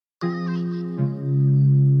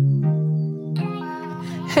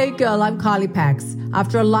Hey girl, I'm Kylie Pax.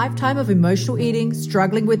 After a lifetime of emotional eating,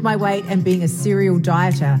 struggling with my weight, and being a serial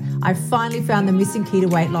dieter, I finally found the missing key to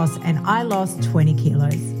weight loss and I lost 20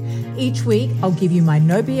 kilos. Each week, I'll give you my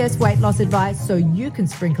no BS weight loss advice so you can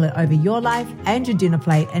sprinkle it over your life and your dinner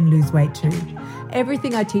plate and lose weight too.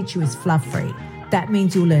 Everything I teach you is fluff-free. That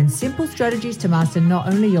means you'll learn simple strategies to master not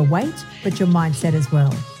only your weight, but your mindset as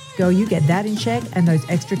well. Girl, you get that in check and those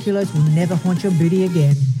extra kilos will never haunt your booty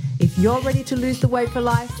again. If you're ready to lose the weight for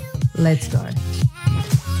life, let's go.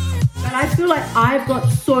 But I feel like I've got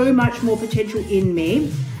so much more potential in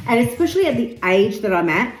me, and especially at the age that I'm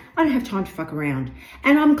at, I don't have time to fuck around.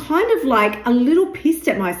 And I'm kind of like a little pissed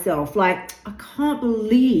at myself. Like, I can't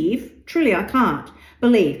believe, truly I can't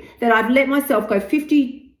believe that I've let myself go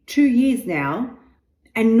 52 years now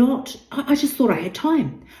and I just thought I had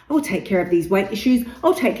time. I'll take care of these weight issues.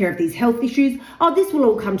 I'll take care of these health issues. Oh, this will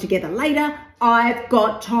all come together later. I've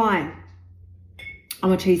got time. I'm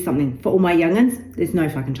going to tell you something. For all my young'uns, there's no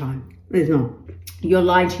fucking time. There's not. You're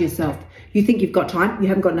lying to yourself. You think you've got time. You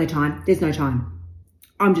haven't got no time. There's no time.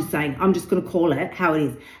 I'm just saying. I'm just going to call it how it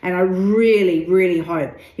is. And I really, really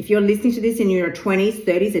hope if you're listening to this in your 20s,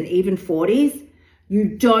 30s, and even 40s, you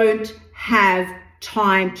don't have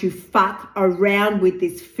time to fuck around with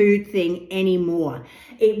this food thing anymore.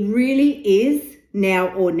 It really is now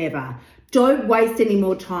or never. Don't waste any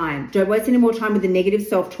more time. Don't waste any more time with the negative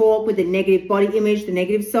self-talk, with the negative body image, the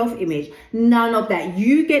negative self-image. None of that.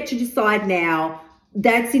 You get to decide now.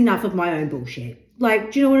 That's enough of my own bullshit.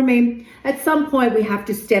 Like, do you know what I mean? At some point, we have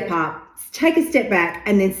to step up, take a step back,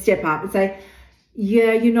 and then step up and say,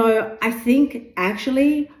 yeah, you know, I think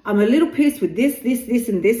actually I'm a little pissed with this,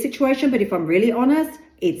 and this situation. But if I'm really honest,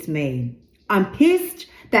 it's me. I'm pissed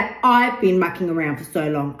that I've been mucking around for so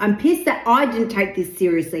long. I'm pissed that I didn't take this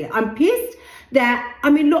seriously. I'm pissed that, I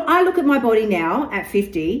mean, look, I look at my body now at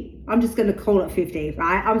 50. I'm just going to call it 50,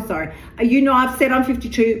 right? I'm sorry. You know, I've said I'm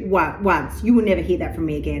 52 once. You will never hear that from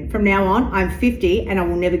me again. From now on, I'm 50 and I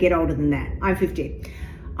will never get older than that. I'm 50.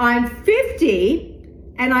 I'm 50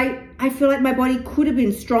 and I feel like my body could have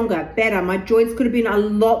been stronger, better. My joints could have been a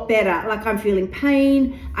lot better. Like, I'm feeling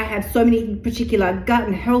pain. I have so many particular gut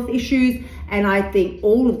and health issues. And I think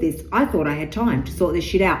all of this, I thought I had time to sort this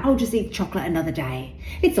shit out. I'll just eat chocolate another day.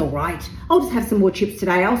 It's all right. I'll just have some more chips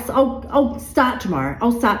today. I'll start tomorrow.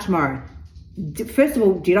 I'll start tomorrow. First of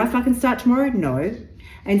all, did I fucking start tomorrow? No.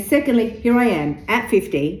 And secondly, here I am at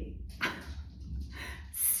 50.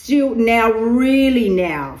 Still really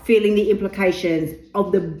now feeling the implications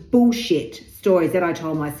of the bullshit stories that I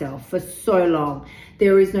told myself for so long.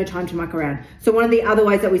 There is no time to muck around. So one of the other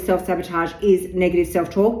ways that we self-sabotage is negative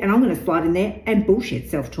self-talk. And I'm going to slide in there and bullshit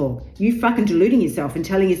self-talk. You fucking deluding yourself and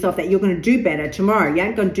telling yourself that you're going to do better tomorrow. You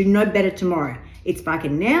ain't going to do no better tomorrow. It's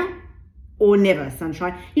fucking now or never,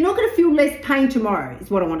 sunshine. You're not going to feel less pain tomorrow is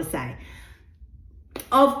what I want to say.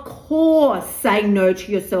 Of course, saying no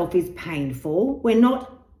to yourself is painful. We're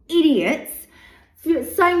not idiots.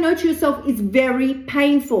 Saying no to yourself is very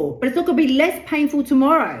painful, but it's not going to be less painful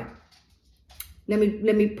tomorrow. Let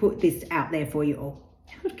me put this out there for you all.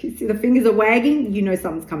 You see the fingers are wagging, you know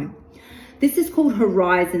something's coming. This is called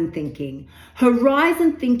horizon thinking.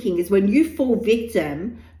 Horizon thinking is when you fall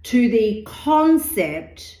victim to the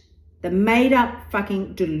concept, the made up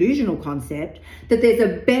fucking delusional concept, that there's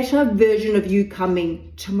a better version of you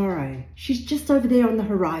coming tomorrow. She's just over there on the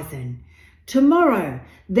horizon. Tomorrow,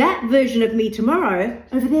 that version of me tomorrow,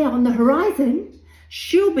 over there on the horizon,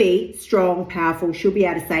 she'll be strong, powerful. She'll be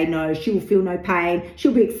able to say no. She will feel no pain.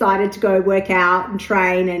 She'll be excited to go work out and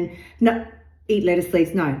train and eat lettuce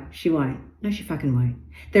leaves. No, she won't. No, she fucking won't.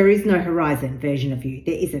 There is no horizon version of you.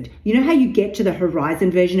 There isn't. You know how you get to the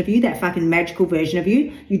horizon version of you, that fucking magical version of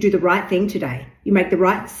you? You do the right thing today. You make the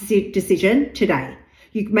right decision today.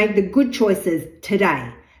 You make the good choices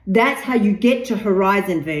today. That's how you get to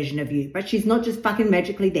horizon version of you. But she's not just fucking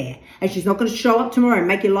magically there. And she's not going to show up tomorrow and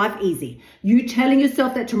make your life easy. You telling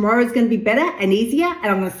yourself that tomorrow is going to be better and easier and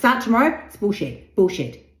I'm going to start tomorrow, it's bullshit.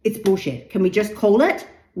 Bullshit. It's bullshit. Can we just call it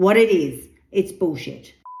what it is? It's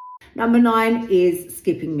bullshit. Number 9 is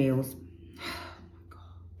skipping meals. Oh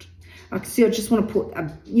my God. I just want to put,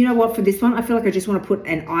 you know what, for this one, I feel like I just want to put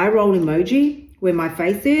an eye roll emoji where my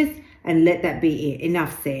face is and let that be it.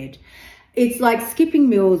 Enough said. It's like skipping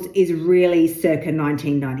meals is really circa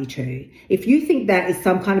 1992. If you think that is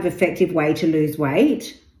some kind of effective way to lose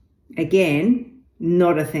weight, again,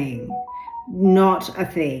 not a thing. Not a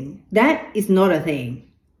thing. That is not a thing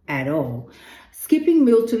at all. Skipping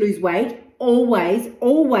meals to lose weight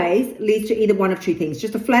always leads to either one of two things.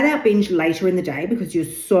 Just a flat out binge later in the day because you're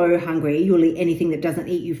so hungry, you'll eat anything that doesn't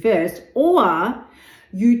eat you first, or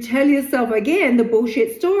you tell yourself again the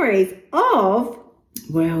bullshit stories of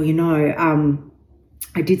well,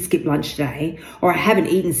 I did skip lunch today, or I haven't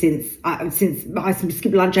eaten since I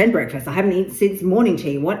skipped lunch and breakfast. I haven't eaten since morning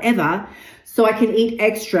tea, whatever. So I can eat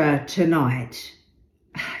extra tonight.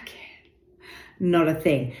 Not a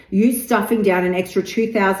thing. You stuffing down an extra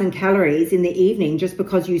 2,000 calories in the evening just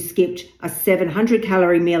because you skipped a 700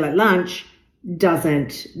 calorie meal at lunch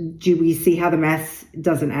do we see how the maths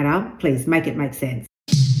doesn't add up? Please make it make sense.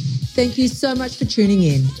 Thank you so much for tuning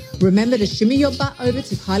in. Remember to shimmy your butt over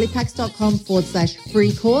to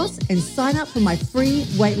kyliepax.com/free course and sign up for my free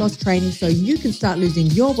weight loss training so you can start losing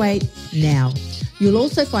your weight now. You'll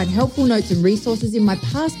also find helpful notes and resources in my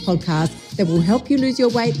past podcasts that will help you lose your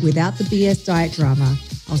weight without the BS diet drama.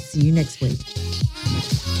 I'll see you next week.